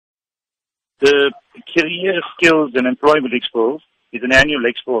The Career Skills and Employment Expo is an annual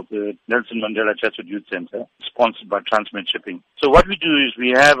expo of the Nelson Mandela Chatsworth Youth Centre, sponsored by Transmet Shipping. So what we do is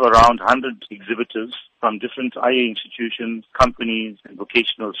we have around 100 exhibitors from different IA institutions, companies, and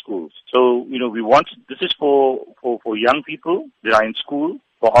vocational schools. So, this is for young people that are in school,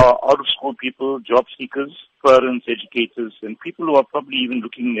 for our out-of-school people, job seekers, parents, educators, and people who are probably even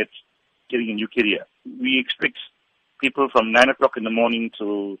looking at getting a new career. We expect people from 9 o'clock in the morning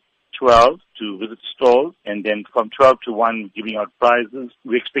to 12 to visit stalls, and then from 12 to 1 giving out prizes.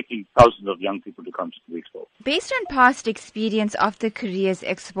 We're expecting thousands of young people to come to the expo. Based on past experience of the Careers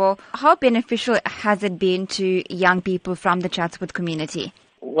Expo, how beneficial has it been to young people from the Chatsworth community?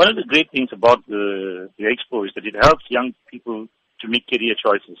 One of the great things about the expo is that it helps young people to make career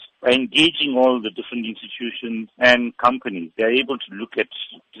choices. By engaging all the different institutions and companies, they're able to look at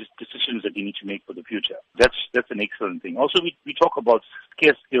decisions that they need to make for the future. That's an excellent thing. Also, we talk about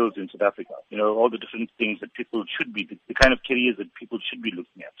scarce skills in South Africa. All the different things that people should be, the kind of careers that people should be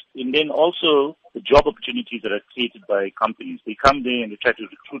looking at. And then also the job opportunities that are created by companies. They come there and they try to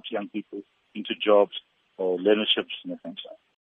recruit young people into jobs or learnerships and that kind of stuff.